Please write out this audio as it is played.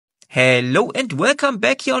Hello and welcome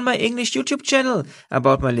back here on my English YouTube channel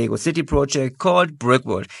about my Lego City project called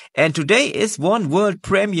Brickworld. And today is one world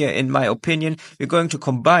premiere in my opinion. We're going to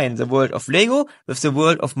combine the world of Lego with the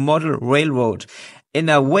world of model railroad. In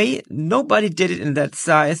a way, nobody did it in that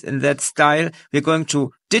size, in that style. We're going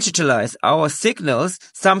to digitalize our signals,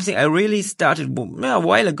 something I really started a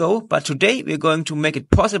while ago, but today we're going to make it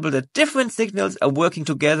possible that different signals are working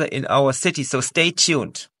together in our city, so stay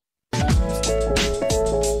tuned.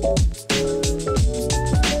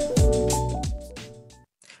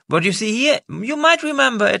 What you see here, you might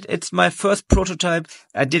remember it. It's my first prototype.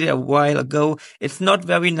 I did it a while ago. It's not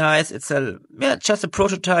very nice. It's just a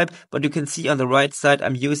prototype, but you can see on the right side,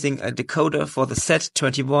 I'm using a decoder for the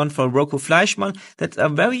Z21 for Roku Fleischmann. That's a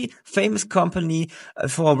very famous company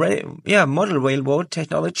for model railroad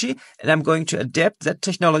technology. And I'm going to adapt that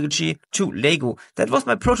technology to Lego. That was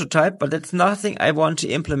my prototype, but that's nothing I want to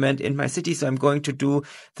implement in my city. So I'm going to do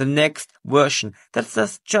the next version.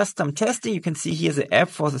 That's just some testing. You can see here the app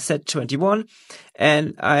for the Z21,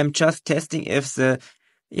 and I'm just testing if the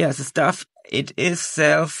stuff it is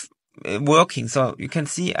self working. So you can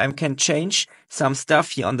see I can change some stuff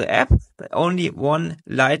here on the app, but only one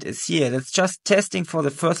light is here. That's just testing for the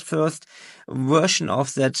first version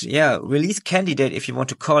of that release candidate, if you want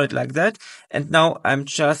to call it like that. And now I'm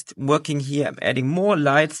just working here. I'm adding more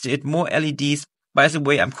lights to it, more LEDs. By the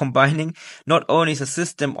way, I'm combining not only the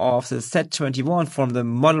system of the Z21 from the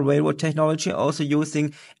model railroad technology, also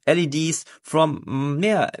using LEDs from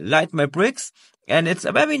Light My Bricks. And it's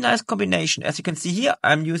a very nice combination. As you can see here,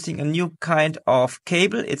 I'm using a new kind of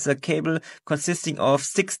cable. It's a cable consisting of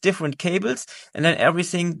 6 different cables, and then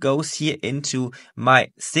everything goes here into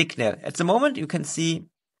my signal. At the moment, you can see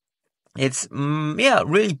it's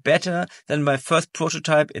really better than my first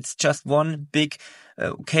prototype. It's just one big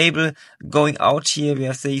cable going out here. We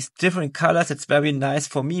have these different colors. It's very nice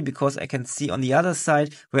for me because I can see on the other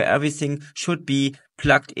side where everything should be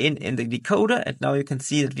plugged in the decoder. And now you can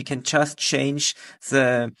see that we can just change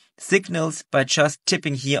the signals by just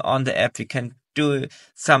tipping here on the app. We can do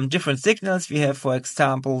some different signals. We have, for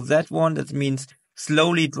example, that one. That means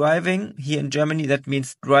slowly driving. Here in Germany, that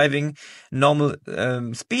means driving normal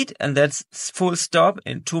speed, and that's full stop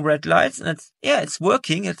in 2 red lights. And it's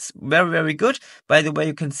working. It's very, very good. By the way,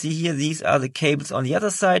 you can see here, these are the cables on the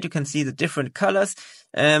other side. You can see the different colors.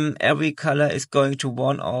 Every color is going to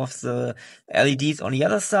one of the LEDs on the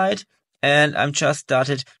other side. And I'm just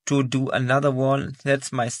started to do another one.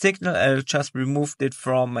 That's my signal. I just removed it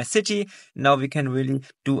from my city. Now we can really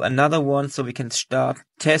do another one. So we can start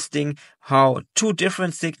testing how 2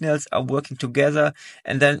 different signals are working together.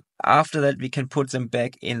 And then after that, we can put them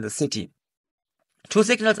back in the city. 2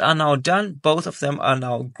 signals are now done. Both of them are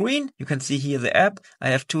now green. You can see here the app. I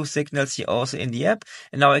have 2 signals here also in the app.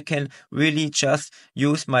 And now I can really just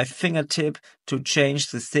use my fingertip to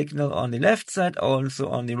change the signal on the left side, also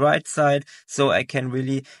on the right side. So I can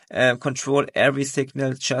really control every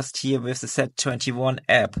signal just here with the Z21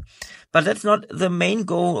 app. But that's not the main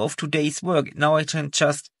goal of today's work. Now I can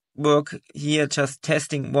just work here just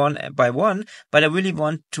testing one by one, but I really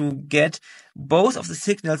want to get both of the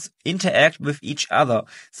signals interact with each other.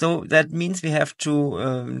 So that means we have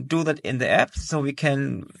to do that in the app, so we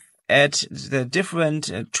can add the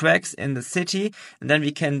different tracks in the city, and then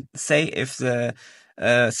we can say if the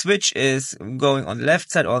switch is going on the left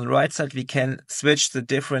side or on the right side, we can switch the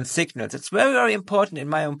different signals. It's very, very important in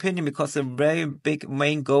my opinion, because the very big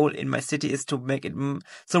main goal in my city is to make it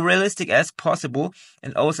so realistic as possible.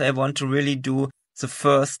 And also I want to really do the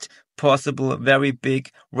first possible very big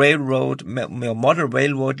railroad, model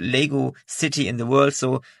railroad Lego city in the world.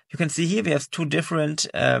 So you can see here we have 2 different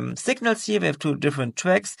signals here. We have 2 different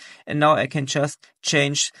tracks, and now I can just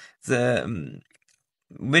change the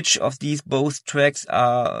which of these both tracks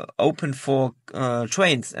are open for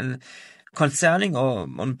trains. And concerning or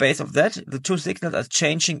on base of that, the 2 signals are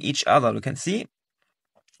changing each other. You can see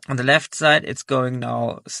on the left side it's going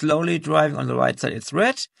now slowly driving, on the right side it's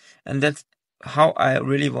red, and that's how I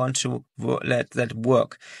really want to let that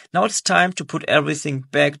work. Now it's time to put everything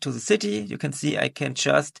back to the city. You can see I can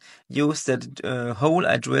just use that hole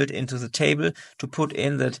I drilled into the table to put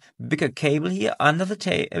in that bigger cable here under the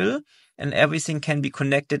table, and everything can be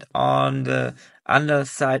connected on the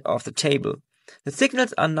underside of the table. The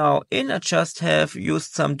signals are now in. I just have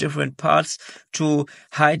used some different parts to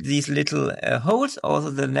hide these little holes.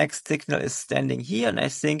 Also, the next signal is standing here, and I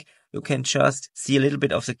think you can just see a little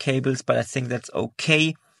bit of the cables, but I think that's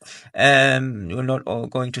okay. You're not all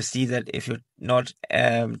going to see that if you're not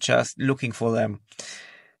just looking for them.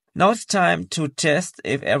 Now it's time to test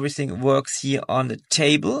if everything works here on the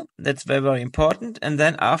table. That's very, very important. And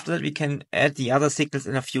then after that, we can add the other signals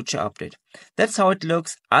in a future update. That's how it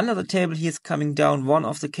looks. Under the table, here's coming down one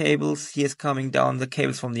of the cables. Here's coming down the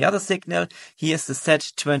cables from the other signal. Here's the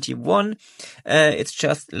Z21. It's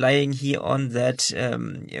just lying here on that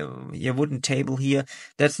wooden table here.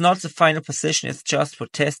 That's not the final position. It's just for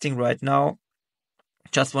testing right now.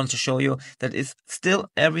 Just want to show you that is still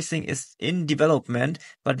everything is in development,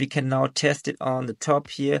 but we can now test it on the top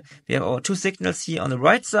here. We have our two signals here on the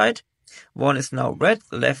right side. One is now red,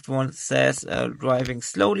 the left one says driving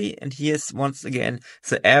slowly, and here's once again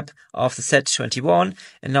the app of the Z21,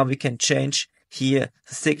 and now we can change here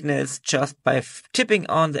the signals just by tipping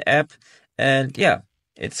on the app, and yeah,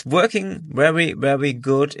 it's working very, very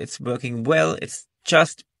good. It's working well. It's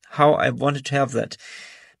just how I wanted to have that.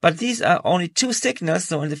 But these are only two signals,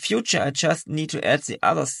 so in the future I just need to add the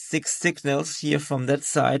other 6 signals here from that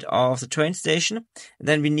side of the train station. And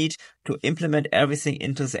then we need to implement everything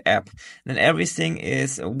into the app. And then everything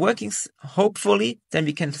is working, hopefully. Then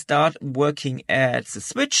we can start working at the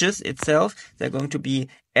switches itself. They're going to be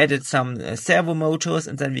added some servo motors,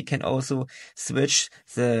 and then we can also switch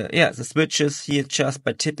the switches here just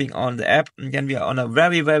by tipping on the app. And then we are on a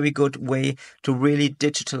very, very good way to really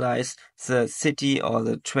digitalize the city or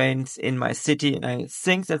the trains in my city. And I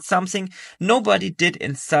think that's something nobody did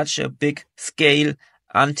in such a big scale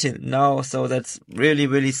until now. So that's really,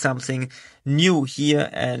 really something new here.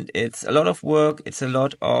 And it's a lot of work. It's a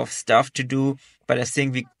lot of stuff to do. But I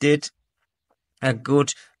think we did a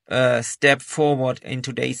good step forward in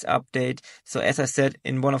today's update. So as I said,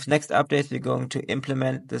 in one of the next updates, we're going to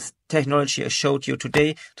implement this technology I showed you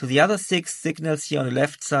today to the other 6 signals here on the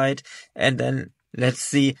left side. And then let's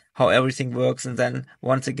see how everything works. And then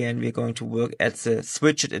once again, we're going to work at the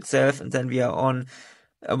switch itself. And then we are on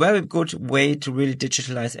a very good way to really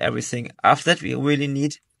digitalize everything. After that, we really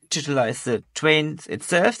need digitalize the trains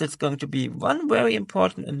itself. That's going to be one very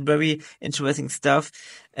important and very interesting stuff,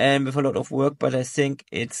 and with a lot of work. But I think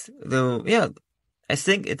it's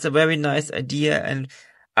a very nice idea. And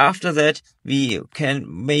after that, we can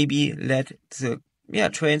maybe let the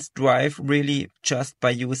trains drive really just by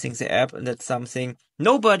using the app, and that's something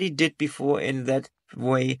nobody did before in that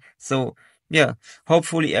way. So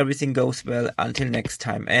hopefully everything goes well. Until next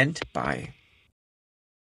time, and bye.